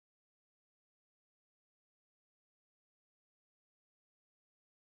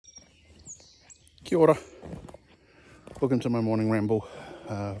Kia ora. Welcome to my morning ramble,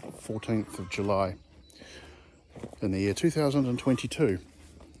 14th of July in the year 2022.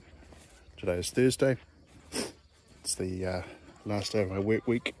 Today is Thursday. It's the last day of my work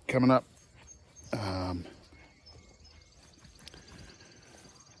week coming up. But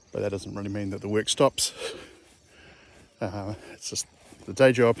that doesn't really mean that the work stops. It's just the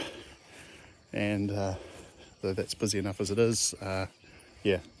day job, and though that's busy enough as it is,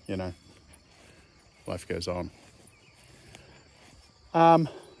 life goes on. I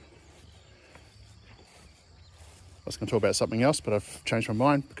was going to talk about something else, but I've changed my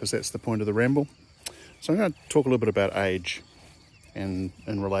mind because that's the point of the ramble. So I'm going to talk a little bit about age and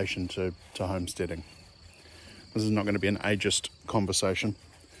in relation to homesteading. This is not going to be an ageist conversation.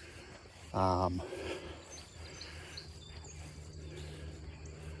 I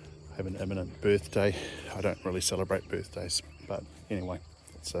have an imminent birthday. I don't really celebrate birthdays, but anyway,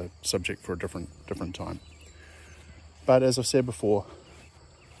 it's a subject for a different time. But as I've said before,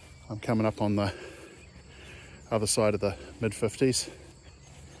 I'm coming up on the other side of the mid-50s.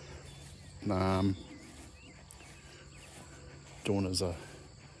 Dawn is a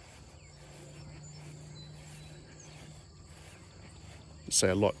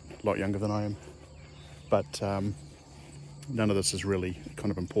lot younger than I am, but none of this is really kind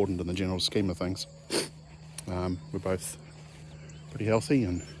of important in the general scheme of things. We're both pretty healthy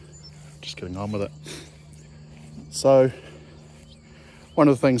and just getting on with it. So one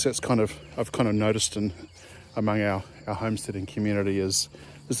of the things that's I've noticed among our homesteading community is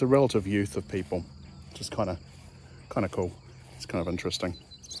the relative youth of people, which is kind of cool. It's kind of interesting,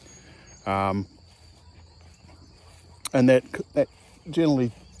 and that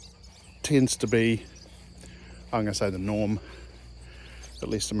generally tends to be, I'm going to say, the norm, at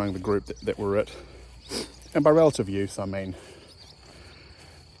least among the group that we're at. And by relative youth, I mean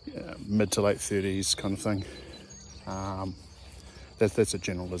mid to late 30s kind of thing. That's a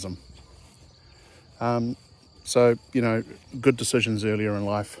generalism. So, good decisions earlier in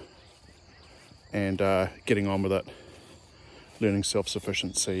life and getting on with it, learning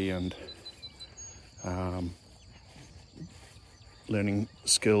self-sufficiency and learning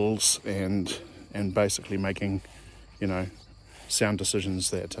skills and basically making, sound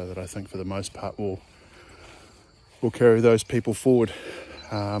decisions that I think for the most part will carry those people forward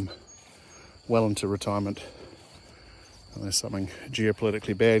well into retirement, unless something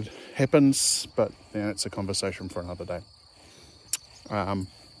geopolitically bad happens, but it's a conversation for another day. But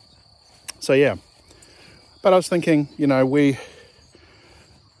I was thinking, we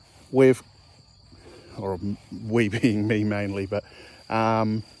being me mainly, but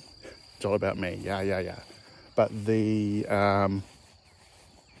it's all about me, but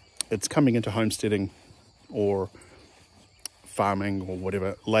it's coming into homesteading or farming or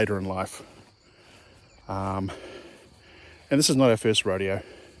whatever later in life, and this is not our first rodeo.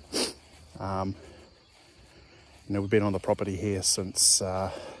 We've been on the property here since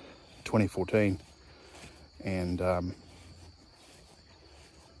 2014, and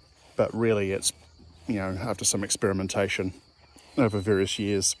but really it's after some experimentation over various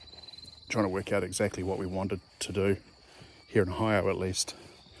years, trying to work out exactly what we wanted to do here in Ohio, at least.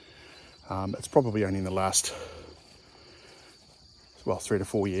 It's probably only in the last 3 to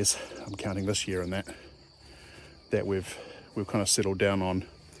 4 years, I'm counting this year and that we've kind of settled down on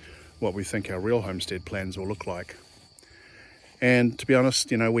what we think our real homestead plans will look like. And to be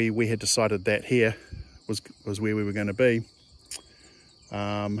honest, we had decided that here was where we were going to be.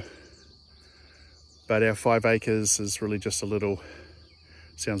 But our 5 acres is really just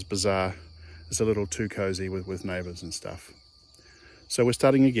sounds bizarre, it's a little too cozy with neighbours and stuff. So we're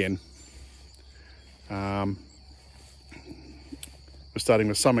starting again. We're starting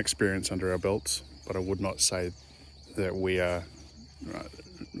with some experience under our belts, but I would not say that we're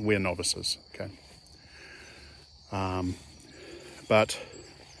novices, okay? But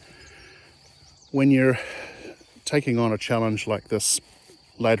when you're taking on a challenge like this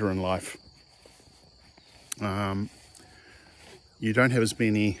later in life, you don't have as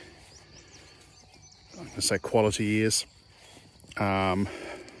many, I'm going to say, quality years to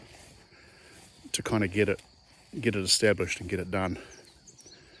kind of get it established and get it done.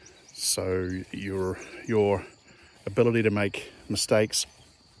 So your ability to make mistakes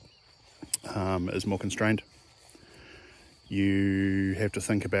is more constrained. You have to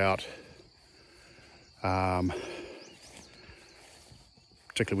think about,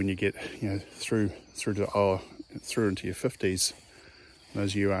 particularly when you get through into your 50s.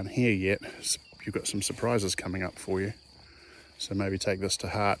 Those of you who aren't here yet, you've got some surprises coming up for you. So maybe take this to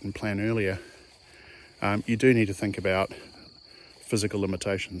heart and plan earlier. You do need to think about physical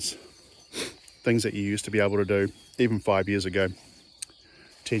limitations. things that you used to be able to do even 5 years ago,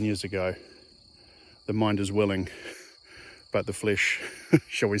 10 years ago. The mind is willing, but the flesh,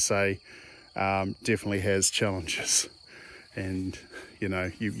 shall we say, definitely has challenges. And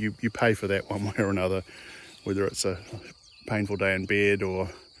you pay for that one way or another, whether it's a painful day in bed or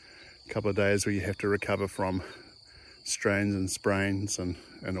a couple of days where you have to recover from strains and sprains and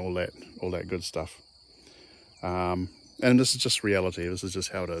all that good stuff. And this is just reality. This is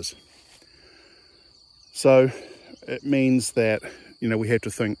just how it is. So it means that we have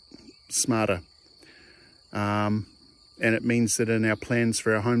to think smarter, and it means that in our plans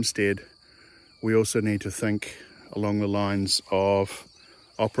for our homestead, we also need to think along the lines of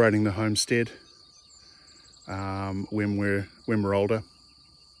operating the homestead when we're older,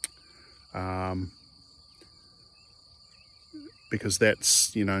 because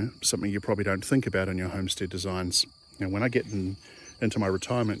that's something you probably don't think about in your homestead designs. When I get into my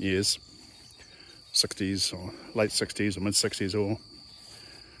retirement years, 60s or late 60s or mid 60s, or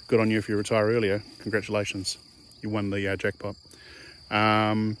good on you if you retire earlier, congratulations, you won the jackpot.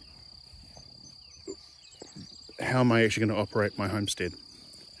 How am I actually going to operate my homestead?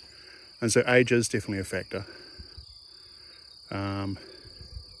 And so age is definitely a factor. And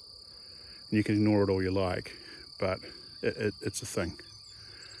you can ignore it all you like, but it's a thing.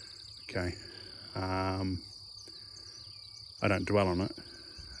 Okay. I don't dwell on it.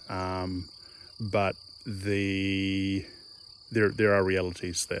 But there are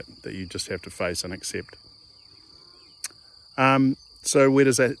realities that you just have to face and accept. So where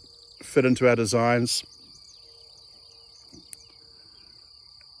does that fit into our designs?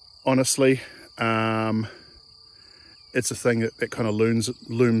 Honestly, it's a thing that kind of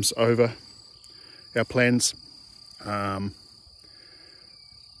looms over our plans, for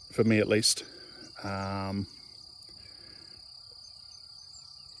me at least.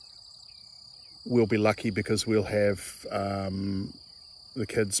 We'll be lucky because we'll have the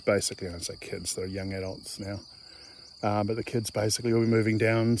kids, basically, I don't say kids, they're young adults now, but the kids basically will be moving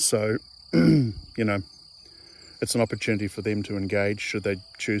down, so it's an opportunity for them to engage should they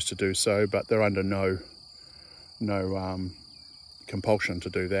choose to do so, but they're under no compulsion to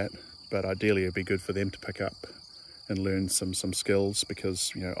do that. But ideally it'd be good for them to pick up and learn some skills,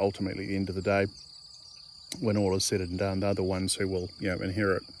 because ultimately at the end of the day, when all is said and done, they're the ones who will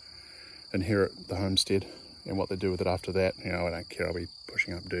inherit the homestead, and what they do with it after that, I don't care. I'll be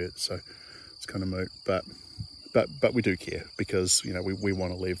pushing up dirt, so it's kind of moot, but we do care, because we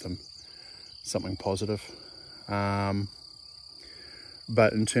want to leave them something positive. But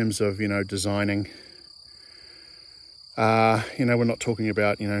in terms of designing, we're not talking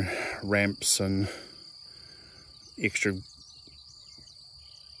about ramps and extra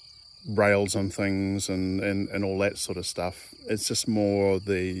rails on things and all that sort of stuff. It's just more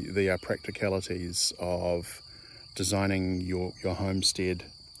the practicalities of designing your homestead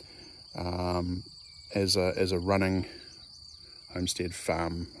as a running homestead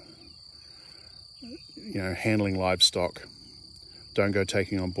farm. Handling livestock. Don't go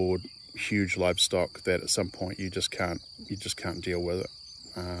taking on board huge livestock that at some point you just can't deal with it.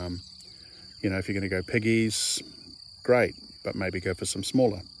 If you're going to go piggies, great, but maybe go for some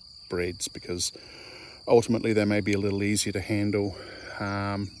smaller breeds, because ultimately they may be a little easier to handle.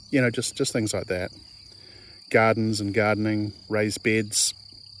 Just things like that. Gardens and gardening, raised beds,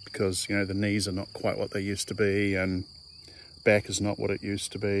 because the knees are not quite what they used to be, and back is not what it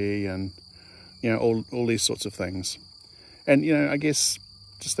used to be, and all these sorts of things. And I guess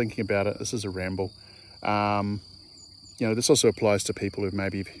just thinking about it, this is a ramble. This also applies to people who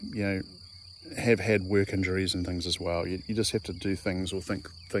maybe have had work injuries and things as well. You just have to do things, or think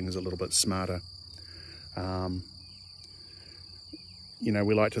things a little bit smarter.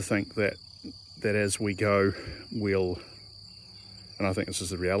 We like to think that as we go, and I think this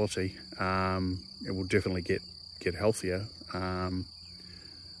is the reality, it will definitely get healthier,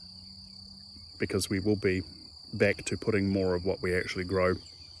 because we will be back to putting more of what we actually grow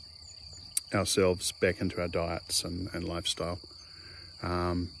ourselves back into our diets and lifestyle.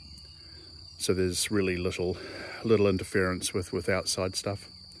 So there's really little interference with outside stuff.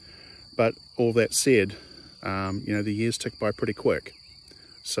 But all that said, the years tick by pretty quick.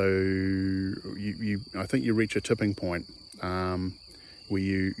 So I think you reach a tipping point where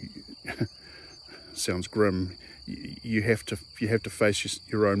you sounds grim. You have to face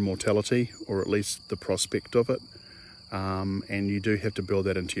your own mortality, or at least the prospect of it, and you do have to build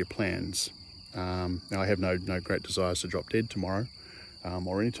that into your plans. Now, I have no great desires to drop dead tomorrow,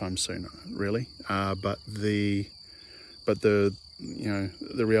 or anytime soon, really. But the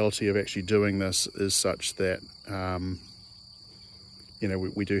reality of actually doing this is such that you know,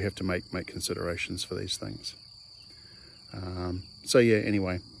 we do have to make considerations for these things. So yeah,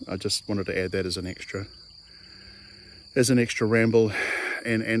 anyway, I just wanted to add that as an extra ramble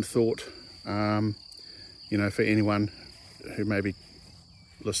and thought, you know, for anyone who may be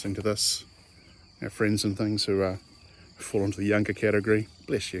listening to this, our friends and things who fall into the younger category,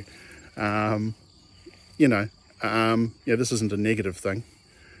 bless you. You know, yeah, this isn't a negative thing.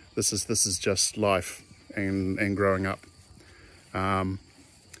 This is just life and growing up.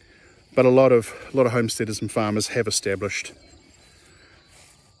 But a lot of homesteaders and farmers have established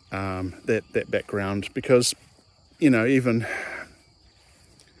that background, because, you know, even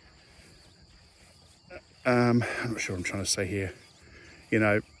I'm not sure what I'm trying to say here. You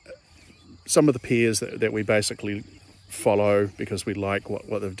know, some of the peers that we basically follow because we like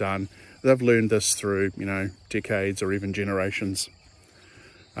what they've done, they've learned this through, you know, decades or even generations,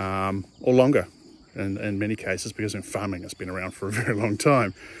 or longer in many cases, because in farming it's been around for a very long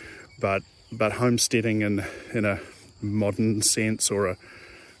time. But homesteading in a modern sense or a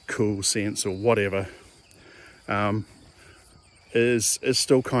cool sense or whatever is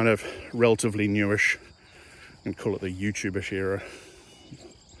still kind of relatively newish. And call it the YouTubeish era,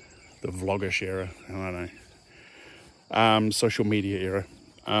 the vlogish era, I don't know, social media era.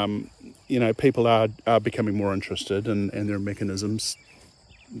 You know, people are becoming more interested, and there are mechanisms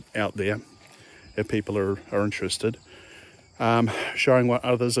out there if people are interested, showing what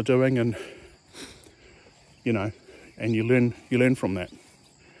others are doing, and you know, and you learn from that.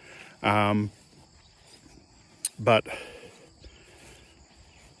 But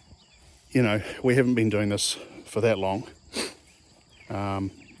you know, we haven't been doing this for that long.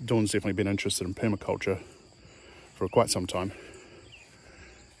 Dawn's definitely been interested in permaculture for quite some time,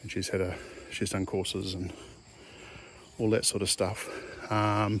 and she's done courses and all that sort of stuff.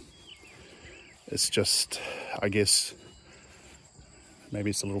 It's just, I guess, maybe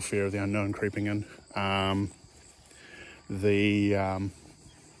it's a little fear of the unknown creeping in.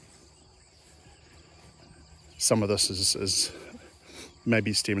 Some of this is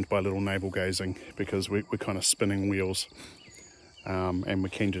maybe stemmed by a little navel gazing, because we're kind of spinning wheels, and we're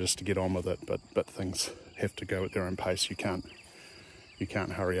keen just to get on with it, but things have to go at their own pace. You can't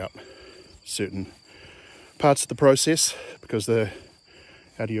hurry up certain parts of the process because they're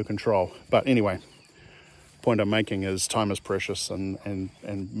out of your control. But anyway, the point I'm making is time is precious, and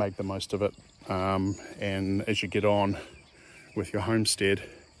make the most of it. And as you get on with your homestead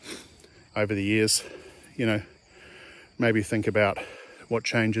over the years, you know, maybe think about what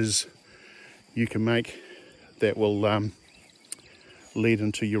changes you can make that will lead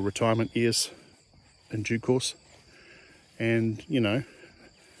into your retirement years in due course. And, you know,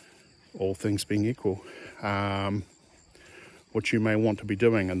 all things being equal, what you may want to be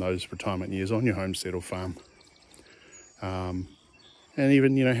doing in those retirement years on your homestead or farm. And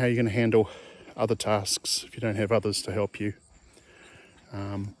even, you know, how you're going to handle other tasks if you don't have others to help you.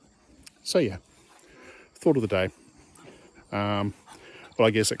 So yeah, thought of the day. Well,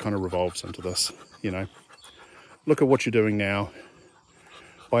 I guess it kind of revolves into this, you know. Look at what you're doing now.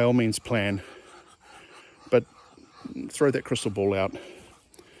 By all means plan, but throw that crystal ball out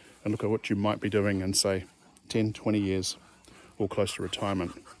and look at what you might be doing in, say, 10, 20 years, or close to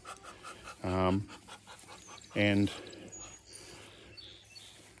retirement. And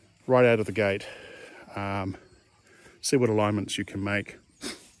right out of the gate, see what alignments you can make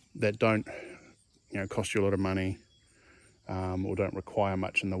that don't, you know, cost you a lot of money, or don't require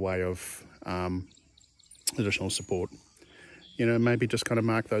much in the way of additional support. You know, maybe just kind of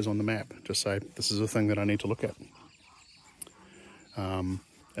mark those on the map. Just say, this is a thing that I need to look at. And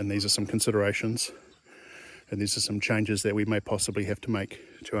these are some considerations, and these are some changes that we may possibly have to make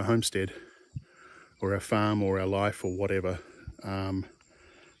to our homestead or our farm or our life or whatever,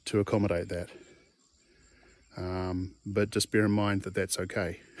 to accommodate that. But just bear in mind that that's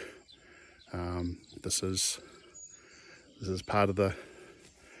okay. This is part of the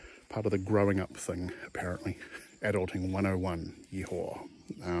growing up thing, apparently. Adulting 101, yeehaw.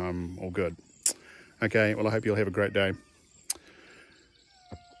 All good. Okay, well, I hope you'll have a great day.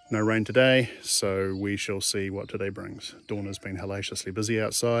 No rain today, so we shall see what today brings. Dawn has been hellaciously busy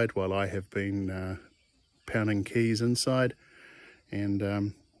outside while I have been pounding keys inside.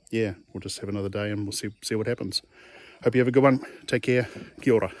 And yeah, we'll just have another day and we'll see what happens. Hope you have a good one. Take care.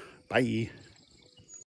 Kia ora. Bye.